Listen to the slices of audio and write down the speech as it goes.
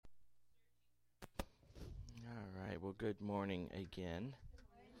Well, good morning again.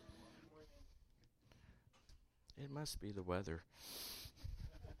 It must be the weather.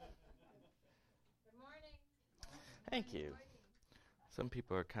 Good morning. Thank you. Some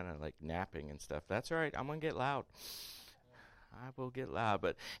people are kind of like napping and stuff. That's all right. I'm going to get loud. I will get loud.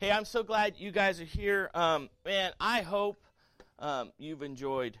 But, hey, I'm so glad you guys are here. Man, I hope you've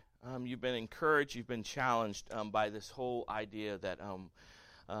enjoyed, you've been encouraged, you've been challenged by this whole idea that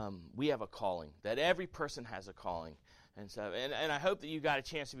we have a calling, that every person has a calling. And so, and I hope that you got a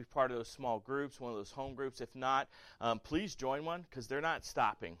chance to be part of those small groups, one of those home groups. If not, please join one because they're not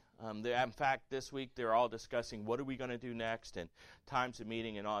stopping. In fact, this week they're all discussing what are we going to do next and times of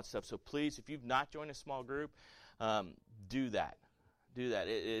meeting and all that stuff. So please, if you've not joined a small group, do that. Do that.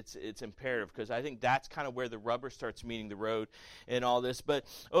 It's imperative because I think that's kind of where the rubber starts meeting the road in all this. But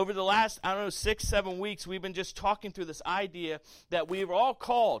over the last, 6-7 weeks, we've been just talking through this idea that we've all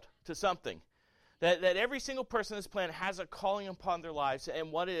called to something. That every single person on this planet has a calling upon their lives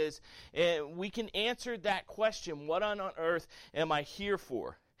and what it is. And we can answer that question, what on earth am I here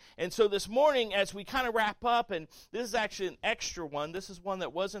for? And so this morning, as we kind of wrap up, and this is actually an extra one. This is one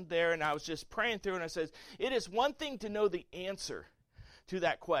that wasn't there, and I was just praying through, and I said, it is one thing to know the answer to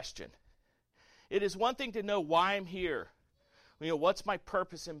that question. It is one thing to know why I'm here. What's my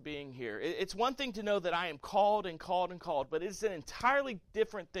purpose in being here? It's one thing to know that I am called and called and called, but it's an entirely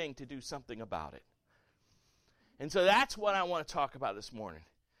different thing to do something about it. And so that's what I want to talk about this morning.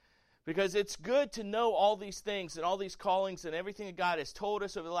 Because it's good to know all these things and all these callings and everything that God has told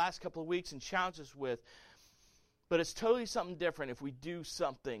us over the last couple of weeks and challenged us with. But it's totally something different if we do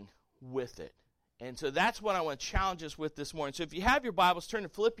something with it. And so that's what I want to challenge us with this morning. So if you have your Bibles, turn to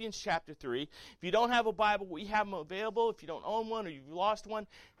Philippians chapter 3. If you don't have a Bible, we have them available. If you don't own one or you've lost one,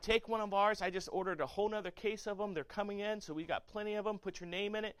 take one of ours. I just ordered a whole nother case of them. They're coming in, so we got plenty of them. Put your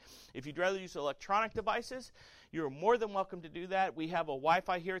name in it. If you'd rather use electronic devices, you're more than welcome to do that. We have a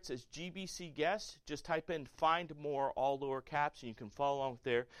Wi-Fi here. It says GBC Guest. Just type in Find More, all lower caps, and you can follow along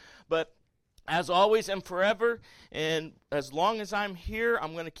there. But as always and forever, and as long as I'm here,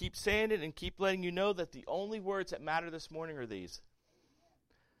 I'm going to keep saying it and keep letting you know that the only words that matter this morning are these.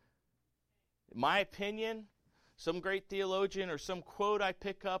 In my opinion, some great theologian or some quote I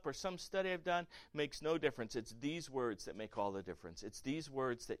pick up or some study I've done makes no difference. It's these words that make all the difference. It's these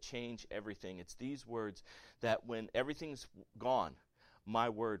words that change everything. It's these words that when everything's gone, my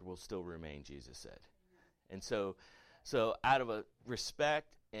word will still remain, Jesus said. And so out of a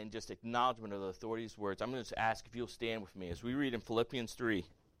respect and just acknowledgement of the authority's words, I'm going to ask if you'll stand with me as we read in Philippians 3.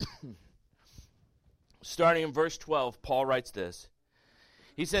 Starting in verse 12, Paul writes this.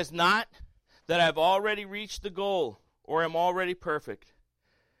 He says, "Not that I've already reached the goal or am already perfect,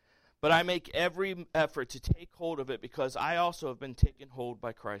 but I make every effort to take hold of it because I also have been taken hold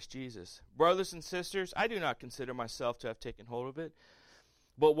by Christ Jesus. Brothers and sisters, I do not consider myself to have taken hold of it,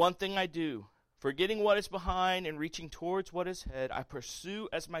 but one thing I do, forgetting what is behind and reaching towards what is ahead, I pursue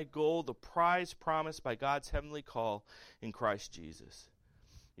as my goal the prize promised by God's heavenly call in Christ Jesus."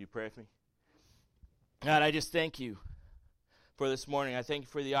 You pray with me? God, I just thank you for this morning. I thank you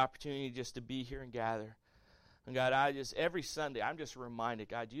for the opportunity just to be here and gather. And God, every Sunday, I'm just reminded,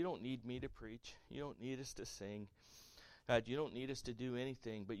 God, you don't need me to preach. You don't need us to sing. God, you don't need us to do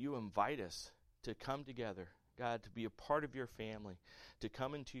anything, but you invite us to come together. God, to be a part of your family, to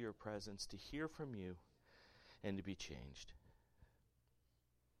come into your presence, to hear from you, and to be changed.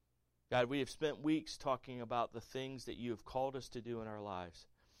 God, we have spent weeks talking about the things that you have called us to do in our lives.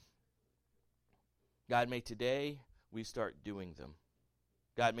 God, may today we start doing them.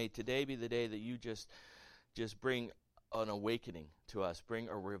 God, may today be the day that you just bring an awakening to us, bring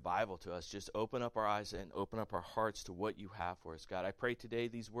a revival to us. Just open up our eyes and open up our hearts to what you have for us. God, I pray today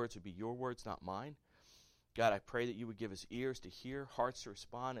these words would be your words, not mine. God, I pray that you would give us ears to hear, hearts to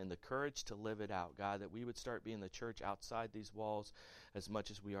respond, and the courage to live it out. God, that we would start being the church outside these walls as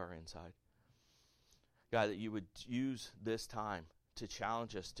much as we are inside. God, that you would use this time to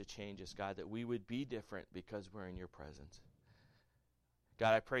challenge us, to change us. God, that we would be different because we're in your presence.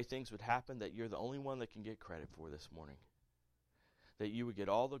 God, I pray things would happen that you're the only one that can get credit for this morning. That you would get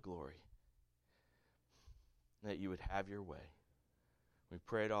all the glory. That you would have your way. We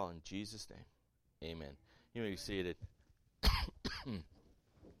pray it all in Jesus' name. Amen. You may be seated.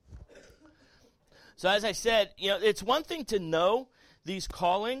 So as I said, it's one thing to know these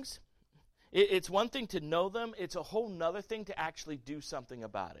callings. It's one thing to know them. It's a whole nother thing to actually do something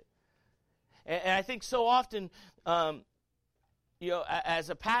about it. And I think so often as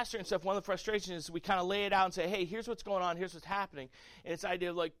a pastor and stuff, one of the frustrations is we kind of lay it out and say, hey, here's what's going on, here's what's happening. And it's the idea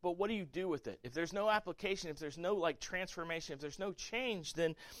of like, but what do you do with it? If there's no application, if there's no like transformation, if there's no change,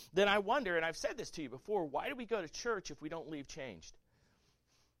 then I wonder, and I've said this to you before, why do we go to church if we don't leave changed?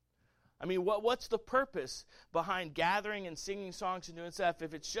 I mean, what's the purpose behind gathering and singing songs and doing stuff?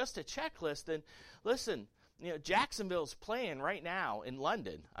 If it's just a checklist, then listen, Jacksonville's playing right now in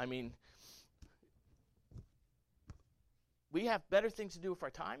London. I mean, we have better things to do with our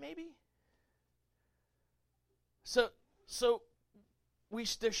time, maybe? So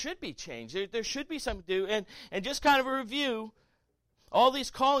there should be change. There should be something to do. And just kind of a review, all these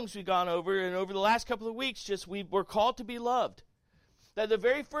callings we've gone over, and over the last couple of weeks, we're called to be loved. That the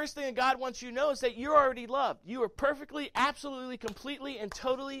very first thing that God wants you to know is that you're already loved. You are perfectly, absolutely, completely, and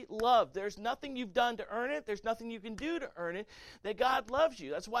totally loved. There's nothing you've done to earn it. There's nothing you can do to earn it. That God loves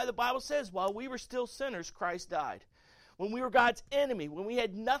you. That's why the Bible says, while we were still sinners, Christ died. When we were God's enemy, when we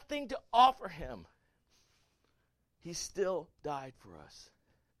had nothing to offer him, he still died for us.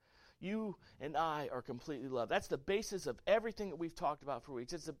 You and I are completely loved. That's the basis of everything that we've talked about for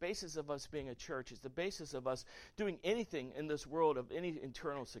weeks. It's the basis of us being a church. It's the basis of us doing anything in this world of any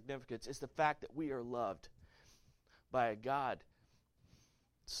internal significance. It's the fact that we are loved by a God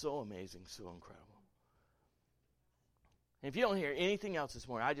so amazing, so incredible. And if you don't hear anything else this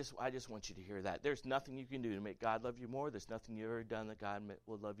morning, I just want you to hear that. There's nothing you can do to make God love you more. There's nothing you've ever done that God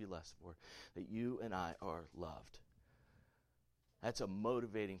will love you less for. That you and I are loved. That's a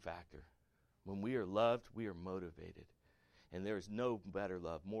motivating factor. When we are loved, we are motivated. And there is no better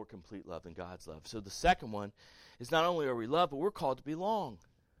love, more complete love than God's love. So the second one is not only are we loved, but we're called to belong.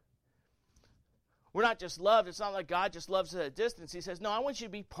 We're not just loved. It's not like God just loves us at a distance. He says, no, I want you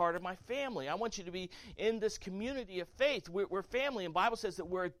to be part of my family. I want you to be in this community of faith. We're family. And the Bible says that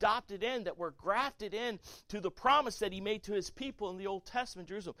we're adopted in, that we're grafted in to the promise that he made to his people in the Old Testament,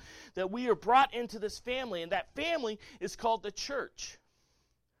 Jerusalem, that we are brought into this family. And that family is called the church.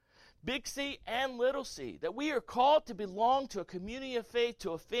 Big C and little c, that we are called to belong to a community of faith,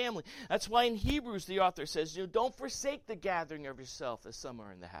 to a family. That's why in Hebrews the author says, don't forsake the gathering of yourself as some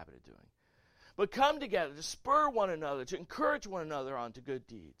are in the habit of doing. But come together to spur one another, to encourage one another on to good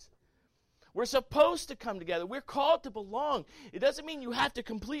deeds. We're supposed to come together. We're called to belong. It doesn't mean you have to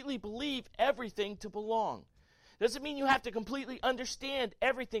completely believe everything to belong. It doesn't mean you have to completely understand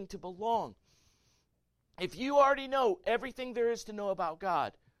everything to belong. If you already know everything there is to know about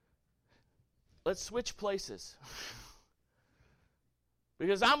God, let's switch places.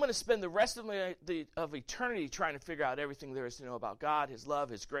 Because I'm going to spend the rest of eternity trying to figure out everything there is to know about God, his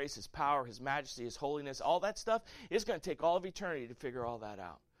love, his grace, his power, his majesty, his holiness, all that stuff. It's going to take all of eternity to figure all that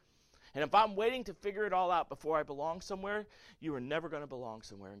out. And if I'm waiting to figure it all out before I belong somewhere, you are never going to belong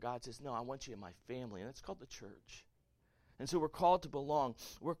somewhere. And God says, no, I want you in my family. And it's called the church. And so we're called to belong.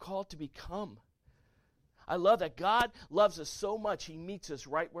 We're called to become. I love that God loves us so much, he meets us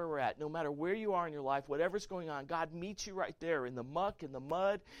right where we're at. No matter where you are in your life, whatever's going on, God meets you right there in the muck, in the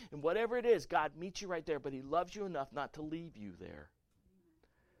mud, and whatever it is, God meets you right there, but he loves you enough not to leave you there.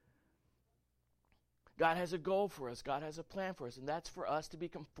 God has a goal for us. God has a plan for us, and that's for us to be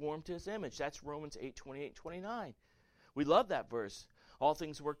conformed to his image. That's Romans 8:28-29. We love that verse. All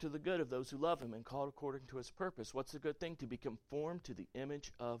things work to the good of those who love him and called according to his purpose. What's the good thing? To be conformed to the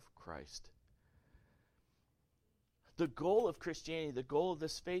image of Christ. The goal of Christianity, the goal of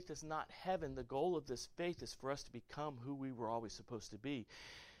this faith is not heaven. The goal of this faith is for us to become who we were always supposed to be.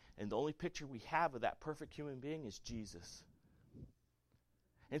 And the only picture we have of that perfect human being is Jesus.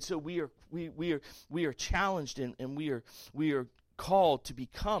 And so we are challenged and we are called to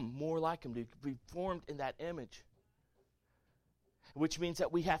become more like him, to be formed in that image. Which means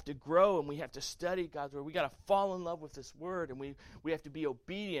that we have to grow and we have to study God's word. We got to fall in love with this word, and we have to be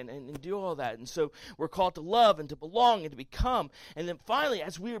obedient and do all that. And so we're called to love and to belong and to become. And then finally,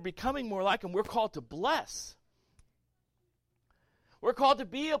 as we are becoming more like him, we're called to bless. We're called to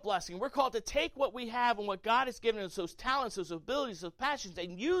be a blessing. We're called to take what we have and what God has given us, those talents, those abilities, those passions,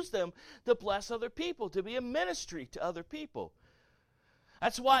 and use them to bless other people, to be a ministry to other people.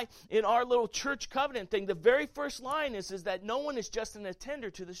 That's why in our little church covenant thing, the very first line is that no one is just an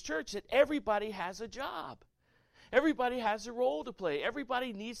attender to this church, that everybody has a job. Everybody has a role to play.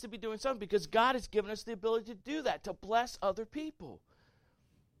 Everybody needs to be doing something because God has given us the ability to do that, to bless other people.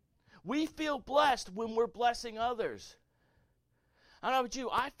 We feel blessed when we're blessing others. I don't know about you,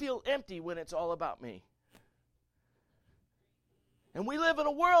 I feel empty when it's all about me. And we live in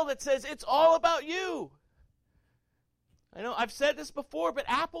a world that says it's all about you. I know I've said this before, but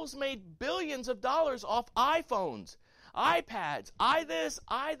Apple's made billions of dollars off iPhones, iPads, this,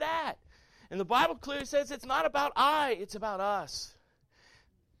 that. And the Bible clearly says it's not about I, it's about us.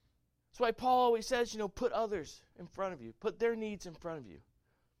 That's why Paul always says, put others in front of you. Put their needs in front of you.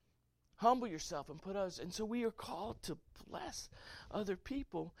 Humble yourself and put others. And so we are called to bless other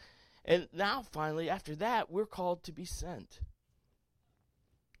people. And now, finally, after that, we're called to be sent.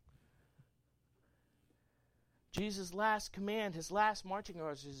 Jesus' last command, his last marching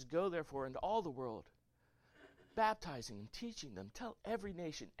orders is go, therefore, into all the world, baptizing and teaching them. Tell every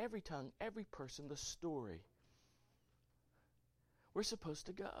nation, every tongue, every person the story. We're supposed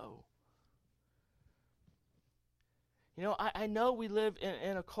to go. I know we live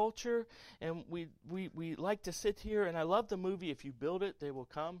in a culture, and we like to sit here, and I love the movie, If You Build It, They Will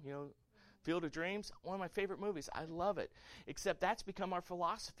Come, Field of Dreams, one of my favorite movies. I love it, except that's become our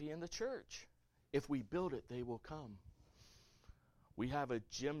philosophy in the church. If we build it, they will come. We have a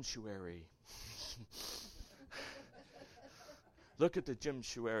gymshuary. Look at the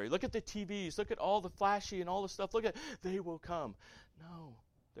gymshuary. Look at the TVs. Look at all the flashy and all the stuff. Look at, they will come. No,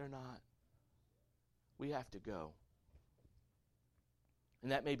 they're not. We have to go.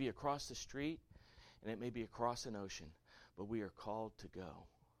 And that may be across the street, and it may be across an ocean, but we are called to go.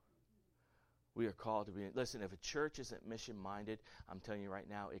 We are called to be. Listen, if a church isn't mission-minded, I'm telling you right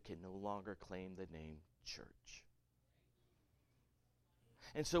now, it can no longer claim the name church.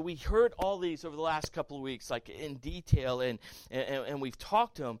 And so we heard all these over the last couple of weeks, like in detail, and we've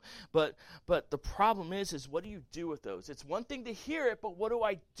talked to them. But the problem is what do you do with those? It's one thing to hear it, but what do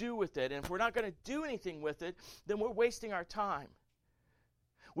I do with it? And if we're not going to do anything with it, then we're wasting our time.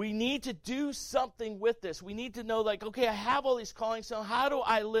 We need to do something with this. We need to know, okay, I have all these callings, so how do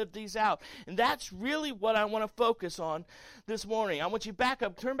I live these out? And that's really what I want to focus on this morning. I want you back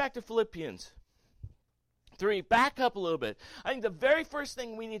up. Turn back to Philippians 3. Back up a little bit. I think the very first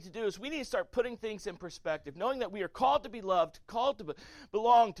thing we need to do is we need to start putting things in perspective, knowing that we are called to be loved, called to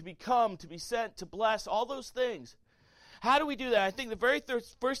belong, to become, to be sent, to bless, all those things. How do we do that? I think the very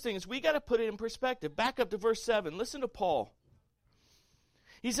first thing is we got to put it in perspective. Back up to verse 7. Listen to Paul.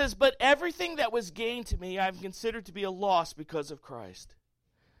 He says, but everything that was gained to me I have considered to be a loss because of Christ.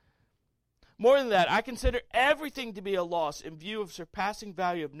 More than that, I consider everything to be a loss in view of surpassing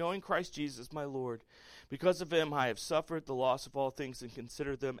value of knowing Christ Jesus my Lord. Because of him I have suffered the loss of all things and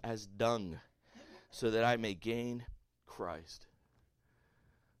consider them as dung, so that I may gain Christ.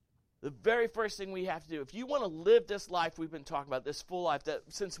 The very first thing we have to do, if you want to live this life we've been talking about, this full life, that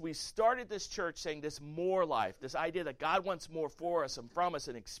since we started this church saying this more life, this idea that God wants more for us and from us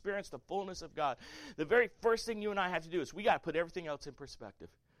and experience the fullness of God, the very first thing you and I have to do is we got to put everything else in perspective.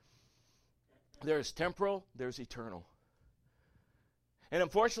 There's temporal, there's eternal. And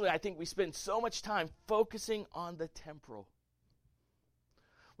unfortunately, I think we spend so much time focusing on the temporal.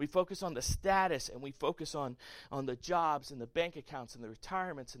 We focus on the status, and we focus on the jobs and the bank accounts and the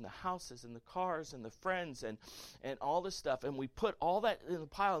retirements and the houses and the cars and the friends and all this stuff. And we put all that in the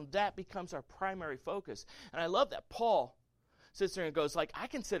pile, and that becomes our primary focus. And I love that Paul sits there and goes, I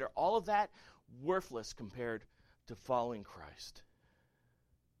consider all of that worthless compared to following Christ.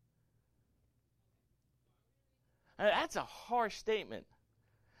 And that's a harsh statement.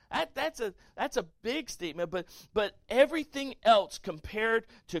 That's a big statement, but everything else compared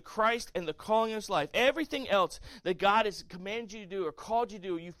to Christ and the calling of his life, everything else that God has commanded you to do or called you to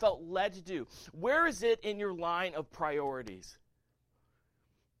do, you felt led to do, where is it in your line of priorities?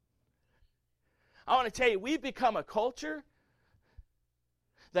 I want to tell you, we've become a culture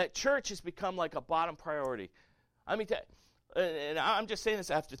that church has become like a bottom priority. I mean, and I'm just saying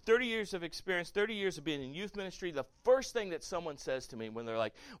this after 30 years of experience, 30 years of being in youth ministry, the first thing that someone says to me when they're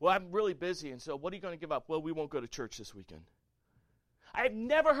like, well, I'm really busy, and so what are you going to give up? Well, we won't go to church this weekend. I've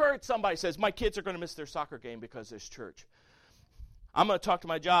never heard somebody says, my kids are going to miss their soccer game because there's church. I'm going to talk to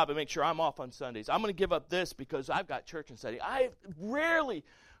my job and make sure I'm off on Sundays. I'm going to give up this because I've got church and study. I've rarely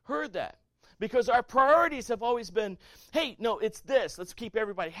heard that. Because our priorities have always been, hey, no, it's this. Let's keep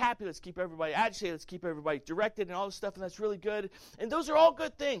everybody happy. Let's keep everybody agitated. Let's keep everybody directed and all this stuff, and that's really good. And those are all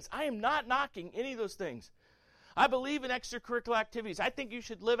good things. I am not knocking any of those things. I believe in extracurricular activities. I think you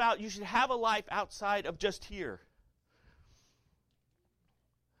should live out, you should have a life outside of just here.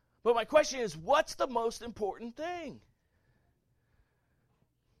 But my question is, what's the most important thing?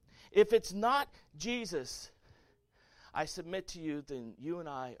 If it's not Jesus, I submit to you, then you and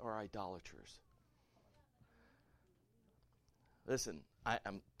I are idolaters. Listen,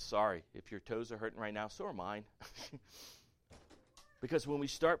 I'm sorry if your toes are hurting right now, so are mine. Because when we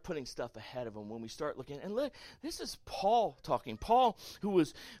start putting stuff ahead of him, when we start looking, and look, this is Paul talking. Paul, who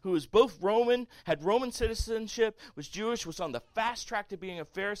was both Roman, had Roman citizenship, was Jewish, was on the fast track to being a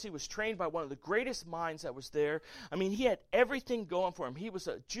Pharisee, was trained by one of the greatest minds that was there. I mean, he had everything going for him. He was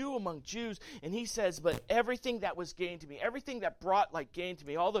a Jew among Jews, and he says, but everything that was gained to me, everything that brought like gain to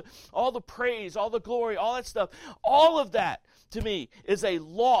me, all the praise, all the glory, all that stuff, all of that to me is a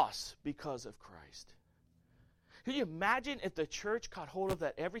loss because of Christ. Can you imagine if the church caught hold of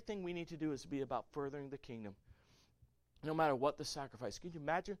that? Everything we need to do is be about furthering the kingdom, no matter what the sacrifice. Can you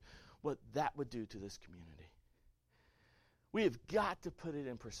imagine what that would do to this community? We have got to put it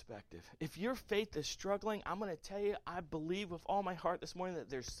in perspective. If your faith is struggling, I'm going to tell you, I believe with all my heart this morning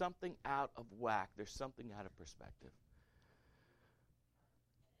that there's something out of whack. There's something out of perspective.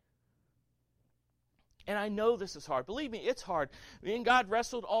 And I know this is hard. Believe me, it's hard. Me and God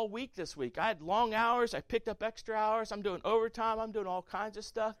wrestled all week this week. I had long hours. I picked up extra hours. I'm doing overtime. I'm doing all kinds of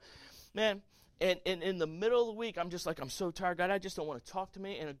stuff. Man, and in the middle of the week, I'm just like, I'm so tired. God, I just don't want to talk to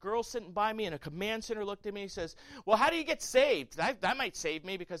me. And a girl sitting by me in a command center looked at me and says, well, how do you get saved? That might save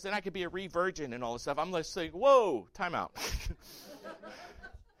me because then I could be a re-virgin and all this stuff. I'm just like, whoa, time out.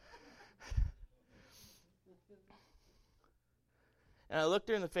 And I looked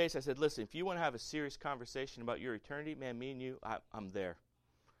her in the face. I said, listen, if you want to have a serious conversation about your eternity, man, me and you, I'm there.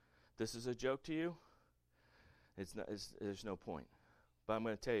 This is a joke to you. There's no point. But I'm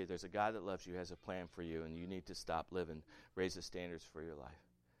going to tell you, there's a God that loves you, has a plan for you, and you need to stop living, raise the standards for your life.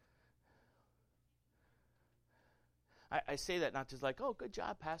 I say that not just like, oh, good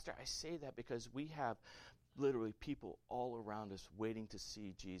job, Pastor. I say that because we have literally people all around us waiting to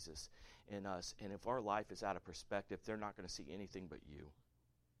see Jesus in us. And if our life is out of perspective, they're not going to see anything but you.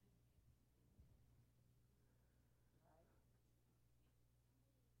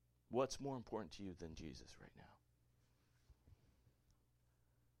 What's more important to you than Jesus right now?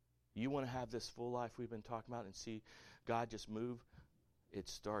 You want to have this full life we've been talking about and see God just move? It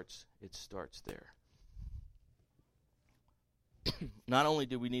starts there. Not only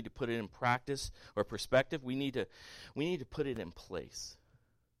do we need to put it in practice or perspective, we need to put it in place.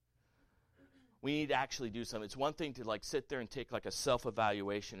 We need to actually do something. It's one thing to like sit there and take like a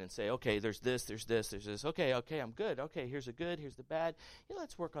self-evaluation and say, okay, there's this. Okay, I'm good. Okay, here's the good, here's the bad. Yeah,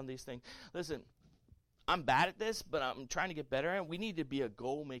 let's work on these things. Listen, I'm bad at this, but I'm trying to get better at it. We need to be a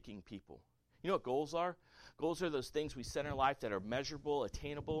goal-making people. You know what goals are? Goals are those things we set in our life that are measurable,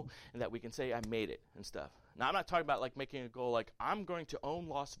 attainable, and that we can say, I made it and stuff. Now, I'm not talking about like making a goal like, I'm going to own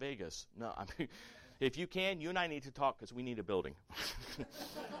Las Vegas. No, I mean, if you can, you and I need to talk because we need a building.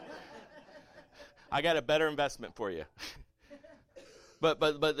 I got a better investment for you. But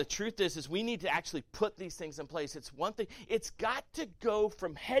the truth is we need to actually put these things in place. It's one thing. It's got to go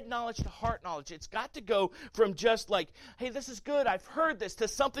from head knowledge to heart knowledge. It's got to go from just like, hey, this is good, I've heard this, to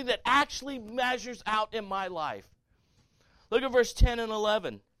something that actually measures out in my life. Look at verse 10 and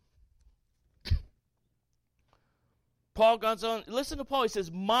 11. Paul goes on, listen to Paul. He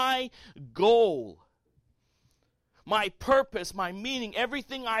says, my goal, my purpose, my meaning,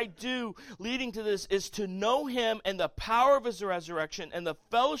 everything I do leading to this is to know him and the power of his resurrection and the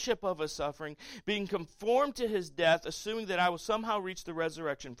fellowship of his suffering, being conformed to his death, assuming that I will somehow reach the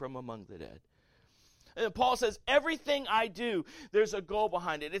resurrection from among the dead. And Paul says, everything I do, there's a goal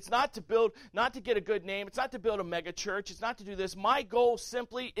behind it. It's not to get a good name. It's not to build a mega church. It's not to do this. My goal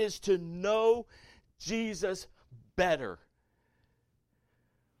simply is to know Jesus better.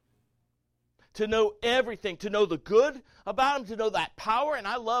 To know everything, to know the good about him, to know that power. And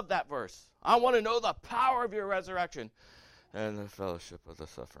I love that verse. I want to know the power of your resurrection and the fellowship of the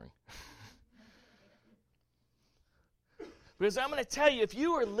suffering. Because I'm going to tell you, if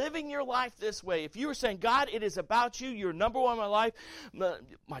you are living your life this way, if you are saying, God, it is about you, you're number one in my life,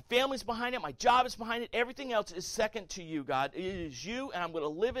 my family's behind it, my job is behind it, everything else is second to you, God. It is you, and I'm going to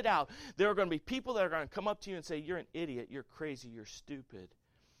live it out. There are going to be people that are going to come up to you and say, you're an idiot, you're crazy, you're stupid.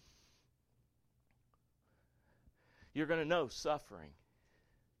 You're going to know suffering.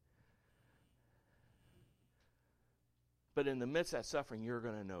 But in the midst of that suffering, you're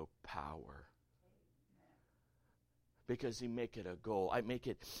going to know power. Because you make it a goal. I make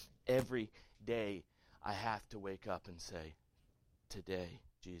it every day. I have to wake up and say, today,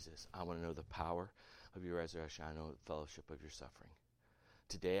 Jesus, I want to know the power of your resurrection. I know the fellowship of your suffering.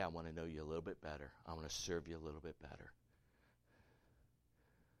 Today, I want to know you a little bit better. I want to serve you a little bit better.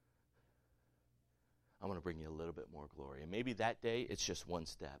 I want to bring you a little bit more glory. And maybe that day, it's just one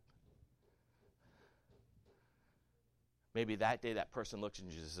step. Maybe that day, that person looks at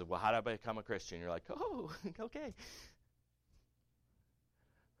you and says, well, how do I become a Christian? You're like, oh, okay.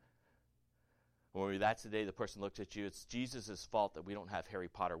 Or maybe that's the day the person looks at you. It's Jesus' fault that we don't have Harry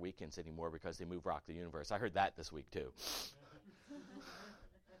Potter weekends anymore because they moved Rock the Universe. I heard that this week too. I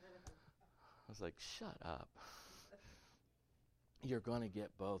was like, shut up. You're going to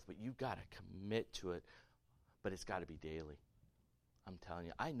get both, but you've got to commit to it. But it's got to be daily. I'm telling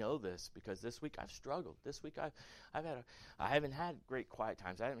you, I know this because this week I've struggled. This week I haven't had great quiet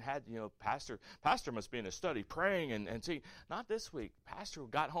times. I haven't had, Pastor must be in a study praying and see. Not this week. Pastor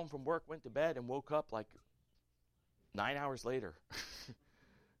got home from work, went to bed, and woke up like 9 hours later.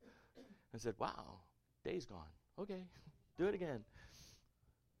 I said, wow, day's gone. Okay, do it again.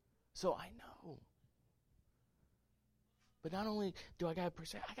 So I know. But not only do I got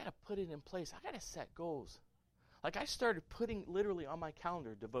to put it in place. I got to set goals. Like I started putting literally on my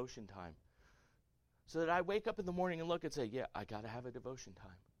calendar devotion time. So that I wake up in the morning and look and say, yeah, I got to have a devotion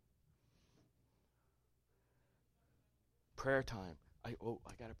time. Prayer time. I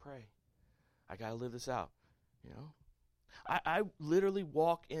got to pray. I got to live this out, I literally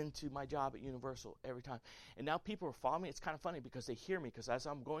walk into my job at Universal every time. And now people are following me. It's kind of funny because they hear me because as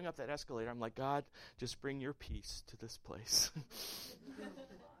I'm going up that escalator, I'm like, God, just bring your peace to this place.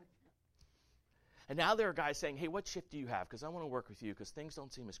 And now there are guys saying, hey, what shift do you have? Because I want to work with you because things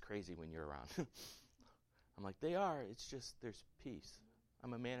don't seem as crazy when you're around. I'm like, they are. It's just there's peace.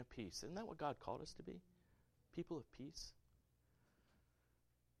 I'm a man of peace. Isn't that what God called us to be? People of peace.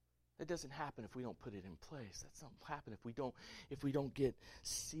 That doesn't happen if we don't put it in place. That doesn't happen if we don't get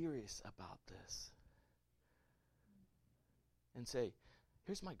serious about this. And say,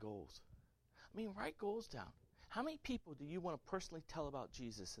 here's my goals. Write goals down. How many people do you want to personally tell about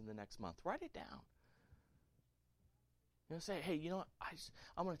Jesus in the next month? Write it down. Say, hey,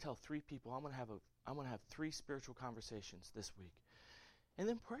 I'm going to tell 3 people. I'm going to have 3 spiritual conversations this week. And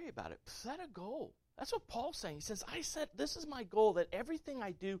then pray about it. Set a goal. That's what Paul's saying. He says, this is my goal, that everything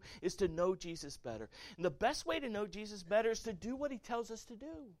I do is to know Jesus better. And the best way to know Jesus better is to do what he tells us to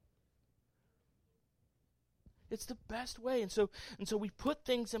do. It's the best way. And so we put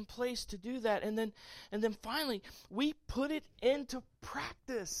things in place to do that. And then finally, we put it into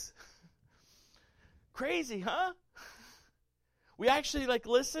practice. Crazy, huh? We actually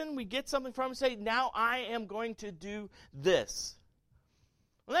listen, we get something from him and say, now I am going to do this.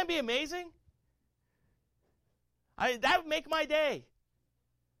 Wouldn't that be amazing? That would make my day.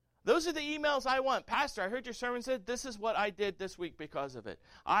 Those are the emails I want. Pastor, I heard your sermon said this is what I did this week because of it.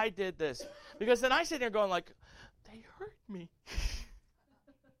 I did this. Because then I sit there going they hurt me.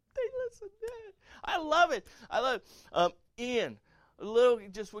 They listened in. I love it. Ian,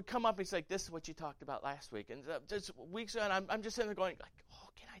 just would come up and he's like, this is what you talked about last week. And just weeks on, I'm just sitting there going,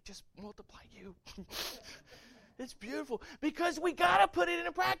 can I just multiply you? It's beautiful because we got to put it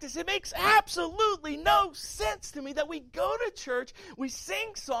into practice. It makes absolutely no sense to me that we go to church, we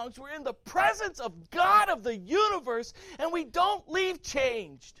sing songs, we're in the presence of God of the universe, and we don't leave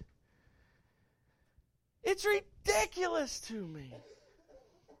changed. It's ridiculous to me.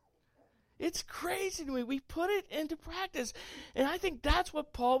 It's crazy to me. We put it into practice. And I think that's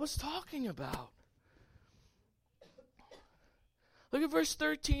what Paul was talking about. Look at verse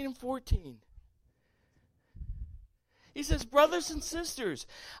 13 and 14. He says, brothers and sisters,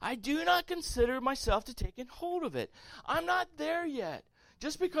 I do not consider myself to take hold of it. I'm not there yet.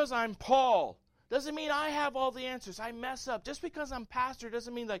 Just because I'm Paul doesn't mean I have all the answers. I mess up. Just because I'm pastor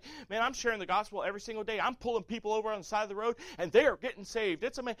doesn't mean man, I'm sharing the gospel every single day. I'm pulling people over on the side of the road and they are getting saved.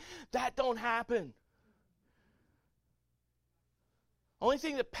 That don't happen. Only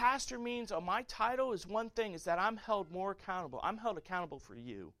thing that pastor means on my title is one thing, is that I'm held more accountable. I'm held accountable for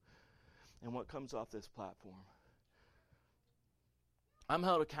you and what comes off this platform. I'm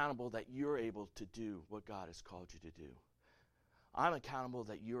held accountable that you're able to do what God has called you to do. I'm accountable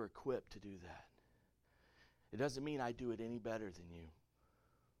that you're equipped to do that. It doesn't mean I do it any better than you.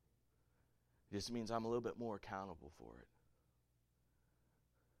 It just means I'm a little bit more accountable for it.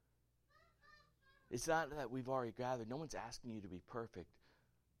 It's not that we've already gathered. No one's asking you to be perfect.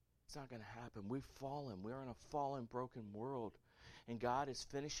 It's not going to happen. We've fallen. We're in a fallen, broken world. And God is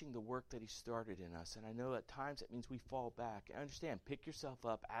finishing the work that he started in us. And I know at times it means we fall back. I understand. Pick yourself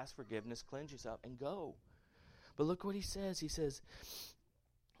up, ask forgiveness, cleanse yourself, and go. But look what he says. He says,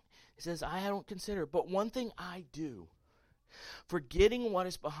 I don't consider, but one thing I do, forgetting what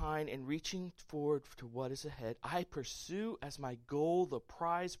is behind and reaching forward to what is ahead, I pursue as my goal the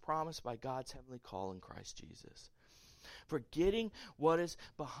prize promised by God's heavenly call in Christ Jesus. Forgetting what is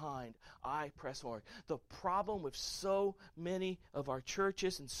behind, I press forward. The problem with so many of our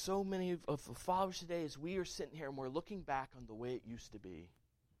churches and so many of the followers today is we are sitting here and we're looking back on the way it used to be.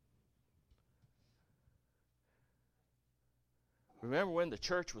 Remember when the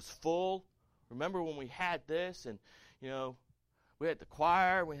church was full, Remember when we had this and, we had the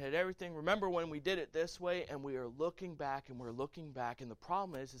choir, we had everything. Remember when we did it this way? And we are looking back and we're looking back. And the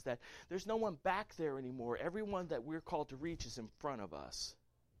problem is that there's no one back there anymore. Everyone that we're called to reach is in front of us.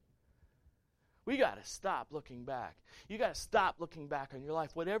 We got to stop looking back. You got to stop looking back on your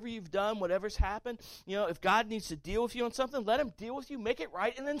life. Whatever you've done, whatever's happened, if God needs to deal with you on something, let him deal with you, make it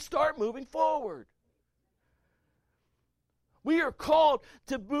right, and then start moving forward. We are called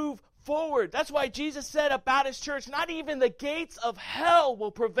to move forward. That's why Jesus said about his church, not even the gates of hell will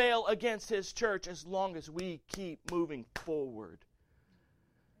prevail against his church as long as we keep moving forward.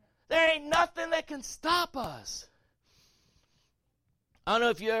 There ain't nothing that can stop us. I don't know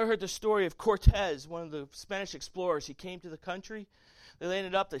if you ever heard the story of Cortez, one of the Spanish explorers. He came to the country. They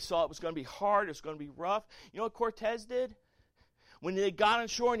landed up. They saw it was going to be hard. It was going to be rough. You know what Cortez did? When they got on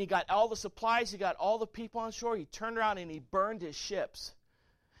shore and he got all the supplies, he got all the people on shore, he turned around and he burned his ships.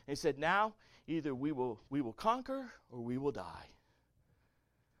 And he said, now, either we will conquer or we will die.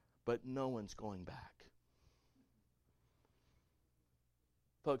 But no one's going back.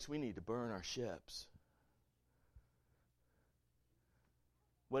 Folks, we need to burn our ships.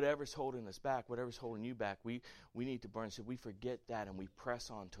 Whatever's holding us back, whatever's holding you back, we need to burn. So we forget that and we press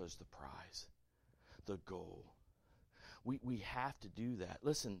on towards the prize, the goal. We have to do that.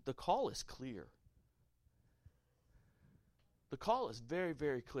 Listen, the call is clear. The call is very,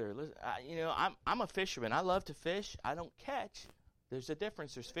 very clear. Listen, I'm a fisherman. I love to fish. I don't catch. There's a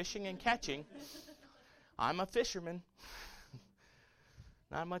difference. There's fishing and catching. I'm a fisherman.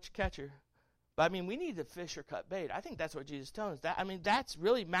 Not much catcher. But, we need to fish or cut bait. I think that's what Jesus is telling us. That's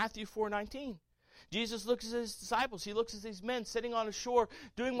really Matthew 4:19. Jesus looks at his disciples. He looks at these men sitting on the shore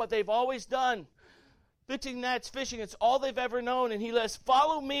doing what they've always done. Fixing nets, fishing, it's all they've ever known. And he says,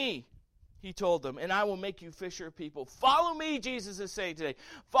 follow me, he told them, and I will make you fisher of people. Follow me, Jesus is saying today.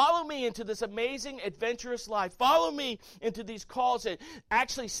 Follow me into this amazing, adventurous life. Follow me into these calls and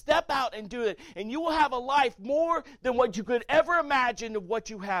actually step out and do it. And you will have a life more than what you could ever imagine of what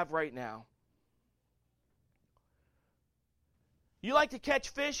you have right now. You like to catch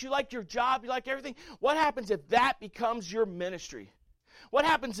fish, you like your job, you like everything. What happens if that becomes your ministry? What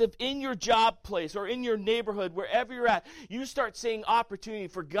happens if in your job place or in your neighborhood, wherever you're at, you start seeing opportunity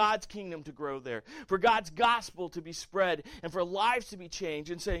for God's kingdom to grow there, for God's gospel to be spread, and for lives to be changed,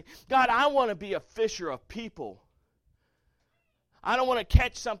 and saying, God, I want to be a fisher of people. I don't want to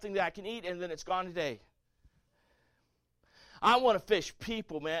catch something that I can eat and then it's gone today. I want to fish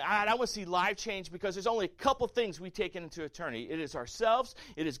people, man. I want to see life change because there's only a couple things we take into eternity. It is ourselves,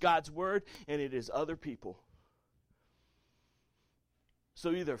 it is God's word, and it is other people.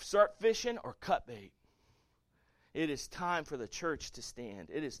 So either start fishing or cut bait. It is time for the church to stand.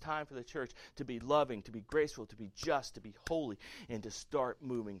 It is time for the church to be loving, to be graceful, to be just, to be holy, and to start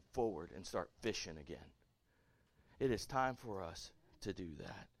moving forward and start fishing again. It is time for us to do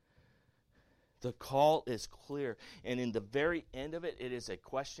that. The call is clear, and in the very end of it, it is a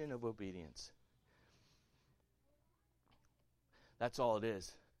question of obedience. That's all it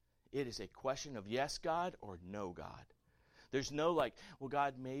is. It is a question of yes, God, or no, God. There's no well,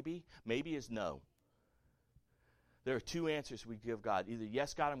 God, maybe. Maybe is no. There are two answers we give God. Either,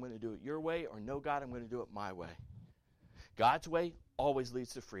 yes, God, I'm going to do it your way, or no, God, I'm going to do it my way. God's way always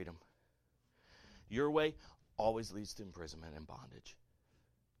leads to freedom. Your way always leads to imprisonment and bondage.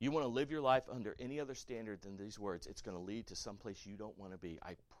 You want to live your life under any other standard than these words, it's going to lead to someplace you don't want to be.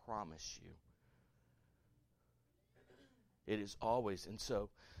 I promise you. It is always. And so,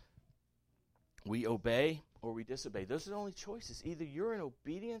 we obey or we disobey. Those are the only choices. Either you're in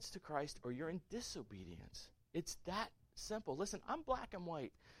obedience to Christ or you're in disobedience. It's that simple. Listen, I'm black and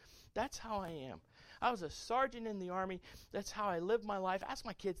white. That's how I am. I was a sergeant in the Army. That's how I lived my life. Ask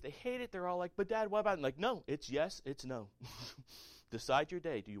my kids. They hate it. They're all like, but Dad, what about it? I'm like, no, it's yes, it's no. Decide your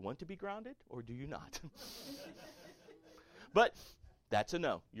day. Do you want to be grounded or do you not? But that's a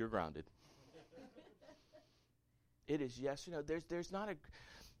no. You're grounded. It is yes or no.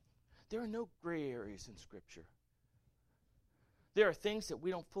 There are no gray areas in Scripture. There are things that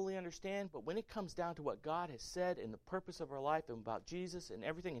we don't fully understand, but when it comes down to what God has said and the purpose of our life and about Jesus and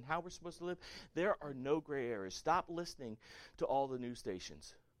everything and how we're supposed to live, there are no gray areas. Stop listening to all the news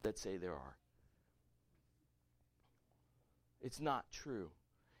stations that say there are. It's not true.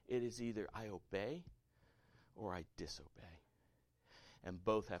 It is either I obey or I disobey. And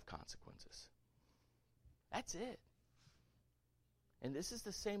both have consequences. That's it. And this is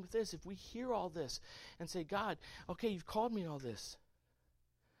the same with this. If we hear all this and say, God, okay, you've called me to all this.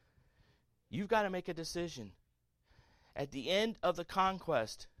 You've got to make a decision. At the end of the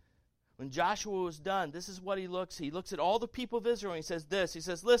conquest, When Joshua was done, this is what he looks. He looks at all the people of Israel and he says this. He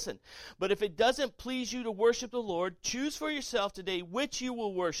says, listen, but if it doesn't please you to worship the Lord, choose for yourself today which you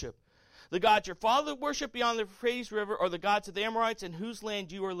will worship. The gods your father worshiped beyond the Euphrates River, or the gods of the Amorites in whose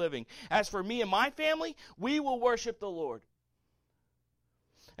land you are living. As for me and my family, we will worship the Lord.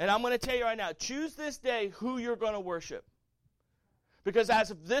 And I'm going to tell you right now, choose this day who you're going to worship. Because as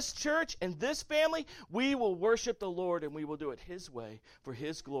of this church and this family, we will worship the Lord, and we will do it His way for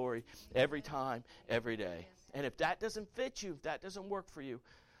His glory every time, every day. And if that doesn't fit you, if that doesn't work for you,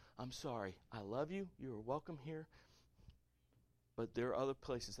 I'm sorry. I love you. You are welcome here. But there are other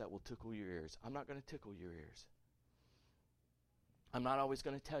places that will tickle your ears. I'm not going to tickle your ears. I'm not always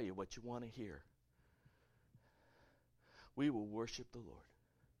going to tell you what you want to hear. We will worship the Lord.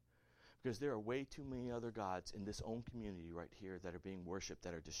 Because there are way too many other gods in this own community right here that are being worshipped,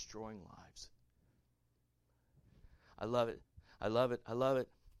 that are destroying lives. I love it. I love it. I love it.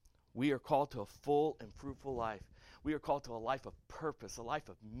 We are called to a full and fruitful life. We are called to a life of purpose, a life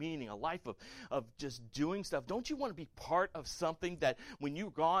of meaning, a life of just doing stuff. Don't you want to be part of something that when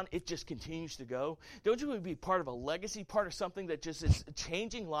you're gone, it just continues to go? Don't you want to be part of a legacy, part of something that just is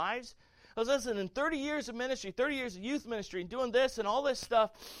changing lives? Because listen, in 30 years of ministry, 30 years of youth ministry, and doing this and all this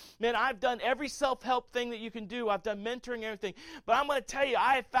stuff, man, I've done every self-help thing that you can do. I've done mentoring and everything. But I'm going to tell you,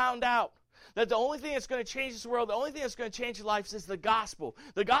 I have found out that the only thing that's going to change this world, the only thing that's going to change lives is the gospel.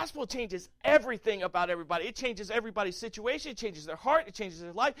 The gospel changes everything about everybody. It changes everybody's situation. It changes their heart. It changes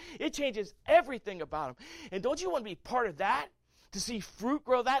their life. It changes everything about them. And don't you want to be part of that? To see fruit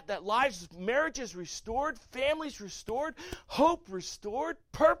grow, that lives, marriages restored, families restored, hope restored,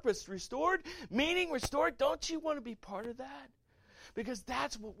 purpose restored, meaning restored. Don't you want to be part of that? Because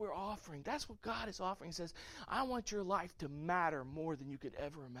that's what we're offering. That's what God is offering. He says, I want your life to matter more than you could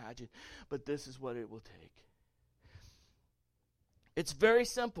ever imagine, but this is what it will take. It's very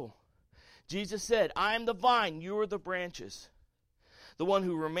simple. Jesus said, I am the vine, you are the branches. The one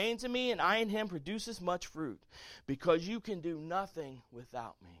who remains in me and I in him produces much fruit, because you can do nothing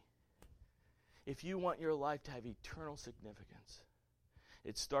without me. If you want your life to have eternal significance,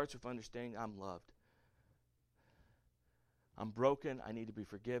 it starts with understanding I'm loved. I'm broken. I need to be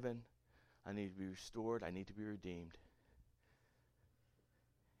forgiven. I need to be restored. I need to be redeemed.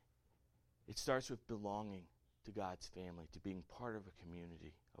 It starts with belonging to God's family, to being part of a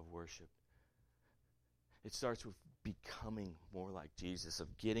community of worship. It starts with becoming more like Jesus,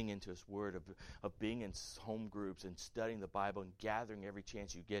 of getting into His Word, of being in home groups and studying the Bible and gathering every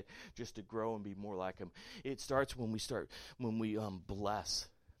chance you get just to grow and be more like Him. It starts when we bless.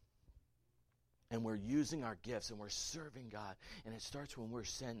 And we're using our gifts and we're serving God. And it starts when we're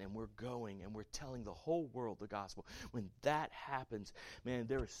sent and we're going and we're telling the whole world the gospel. When that happens, man,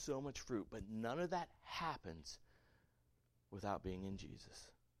 there is so much fruit. But none of that happens without being in Jesus.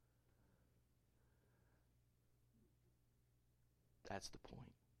 That's the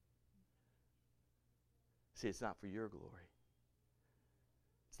point. See, it's not for your glory.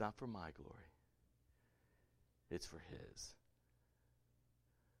 It's not for my glory. It's for His.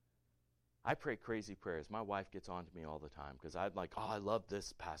 I pray crazy prayers. My wife gets on to me all the time because I'm like, I love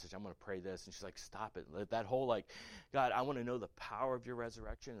this passage. I'm going to pray this. And she's like, stop it. That whole God, I want to know the power of your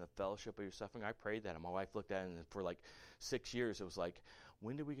resurrection and the fellowship of your suffering. I prayed that. And my wife looked at it, and for 6 years, it was like,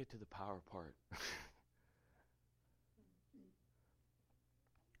 when did we get to the power part?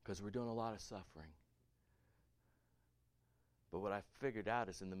 Because we're doing a lot of suffering. But what I figured out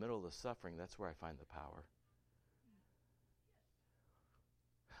is in the middle of the suffering, that's where I find the power.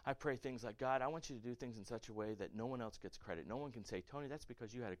 I pray things like, God, I want you to do things in such a way that no one else gets credit. No one can say, Tony, that's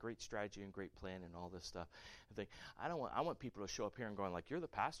because you had a great strategy and great plan and all this stuff. I want people to show up here and going like, you're the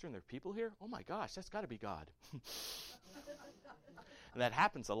pastor and there are people here? Oh my gosh, that's got to be God. And that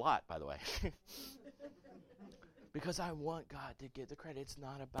happens a lot, by the way. Because I want God to get the credit. It's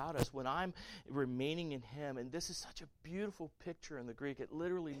not about us. When I'm remaining in Him, and this is such a beautiful picture in the Greek, it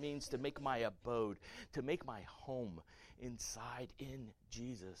literally means to make my abode, to make my home inside in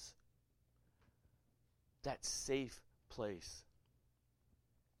Jesus. That safe place.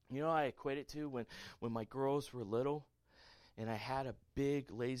 You know, I equate it to when my girls were little, and I had a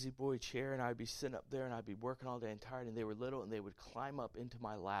big lazy boy chair, and I'd be sitting up there, and I'd be working all day and tired, and they were little, and they would climb up into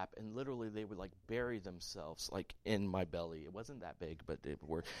my lap, and literally they would bury themselves in my belly. It wasn't that big, but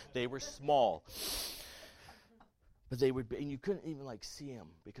they were small. But they would be, and you couldn't even see them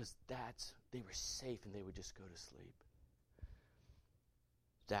because they were safe, and they would just go to sleep.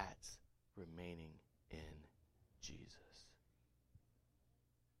 That's remaining in Jesus.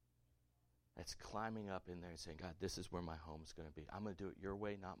 That's climbing up in there and saying, God, this is where my home is going to be. I'm going to do it your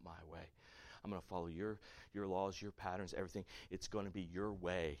way, not my way. I'm going to follow your laws, your patterns, everything. It's going to be your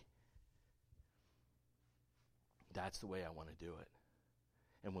way. That's the way I want to do it.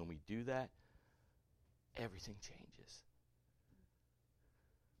 And when we do that, everything changes.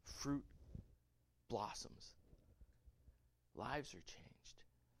 Fruit blossoms. Lives are changed.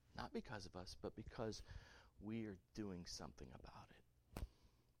 Not because of us, but because we are doing something about it.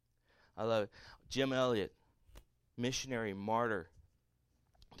 I love it. Jim Elliot, missionary, martyr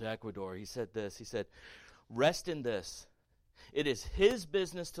to Ecuador, he said this. He said, "Rest in this. It is his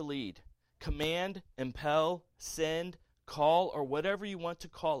business to lead, command, impel, send, call, or whatever you want to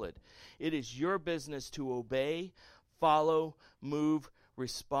call it. It is your business to obey, follow, move,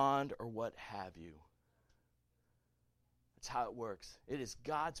 respond, or what have you." That's how it works. It is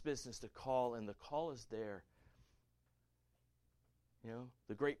God's business to call, and the call is there. You know,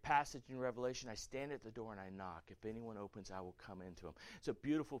 the great passage in Revelation, I stand at the door and I knock. If anyone opens, I will come into him. It's a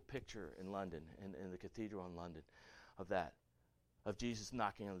beautiful picture in London, in the cathedral in London, of that, of Jesus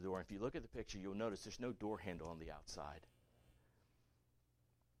knocking on the door. And if you look at the picture, you'll notice there's no door handle on the outside.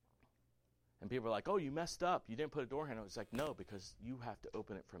 And people are like, "Oh, you messed up. You didn't put a door handle." It's like, no, because you have to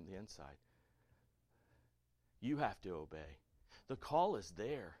open it from the inside. You have to obey. The call is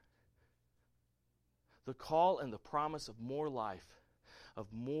there. The call and the promise of more life,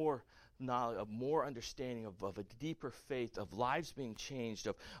 of more knowledge, of more understanding, of a deeper faith, of lives being changed,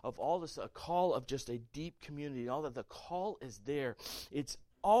 of all this, a call of just a deep community, all that. The call is there. It's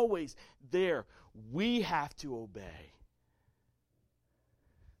always there. We have to obey.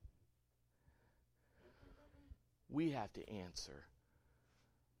 We have to answer.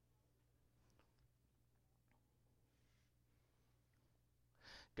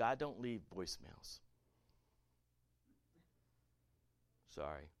 God don't leave voicemails.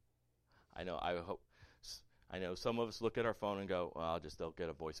 Sorry. I know some of us look at our phone and go, "Well, they'll get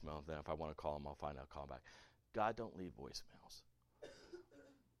a voicemail, and then if I want to call them, I'll find out, call them back." God don't leave voicemails.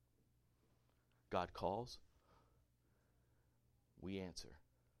 God calls. We answer.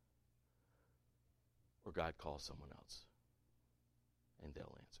 Or God calls someone else, and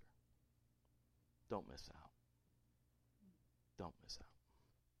they'll answer. Don't miss out. Don't miss out.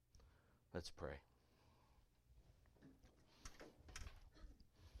 Let's pray.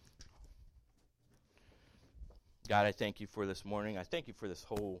 God, I thank you for this morning. I thank you for this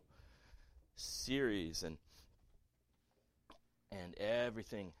whole series and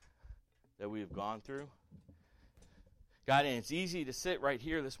everything that we have gone through. God, and it's easy to sit right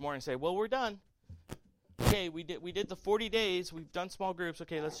here this morning and say, "Well, we're done. Okay, we did the 40 days. We've done small groups.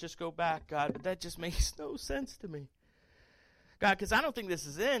 Okay, let's just go back, God." But that just makes no sense to me. God, because I don't think this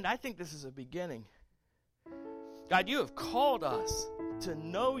is the end. I think this is a beginning. God, you have called us to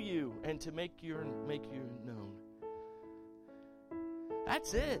know you and to make you known.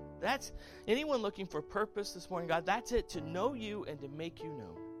 That's it. That's anyone looking for purpose this morning, God, that's it, to know you and to make you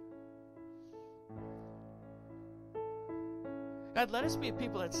known. God, let us be a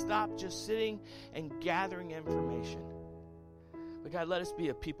people that stop just sitting and gathering information. But God, let us be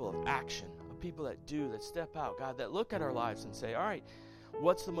a people of action, a people that do, that step out, God, that look at our lives and say, all right,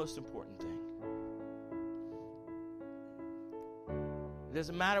 what's the most important thing? It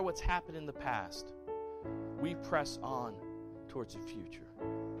doesn't matter what's happened in the past. We press on towards the future.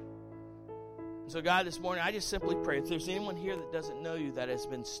 And so, God, this morning, I just simply pray, if there's anyone here that doesn't know you, that has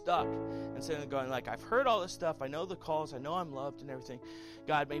been stuck and saying, going like, I've heard all this stuff, I know the calls, I know I'm loved and everything.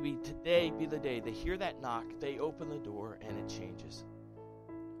 God, maybe today be the day they hear that knock, they open the door, and it changes.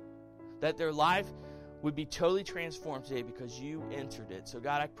 That their life would be totally transformed today because you entered it. So,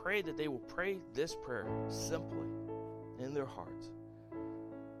 God, I pray that they will pray this prayer simply in their hearts.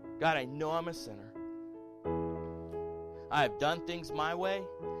 God, I know I'm a sinner. I have done things my way.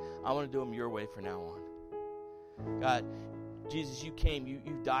 I want to do them your way from now on. God, Jesus, you came.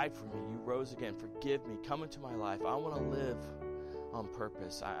 You died for me. You rose again. Forgive me. Come into my life. I want to live on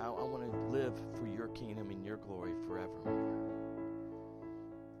purpose. I want to live for your kingdom and your glory forevermore.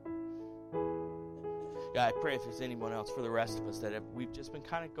 God, I pray if there's anyone else, for the rest of us, that we've just been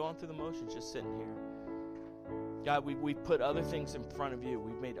kind of going through the motions, just sitting here. God, we've put other things in front of you.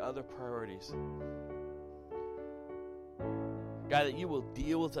 We've made other priorities. God, that you will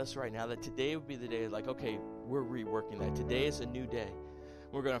deal with us right now, that today would be the day, like, okay, we're reworking that. Today is a new day.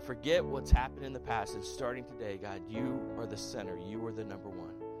 We're going to forget what's happened in the past, and starting today, God, you are the center. You are the number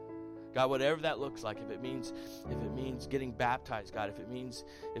one. God, whatever that looks like, if it means getting baptized, God, if it means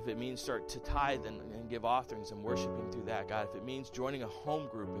start to tithe and give offerings and worshiping through that, God, if it means joining a home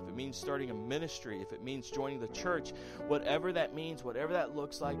group, if it means starting a ministry, if it means joining the church, whatever that means, whatever that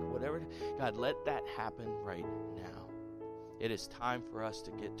looks like, whatever, God, let that happen right now. It is time for us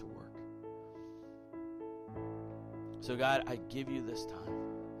to get to work. So, God, I give you this time.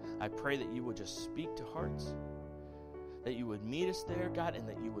 I pray that you will just speak to hearts. that you would meet us there, God, and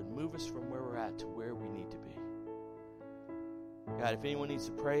that you would move us from where we're at to where we need to be. God, if anyone needs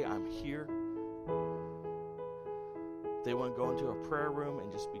to pray, I'm here. If they want to go into a prayer room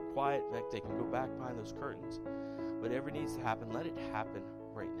and just be quiet, in fact, they can go back behind those curtains. Whatever needs to happen, let it happen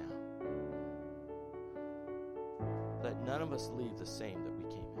right now. Let none of us leave the same that we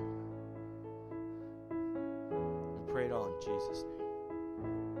came in. We pray it all in Jesus' name.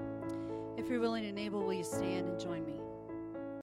 If you're willing and able, will you stand and join me?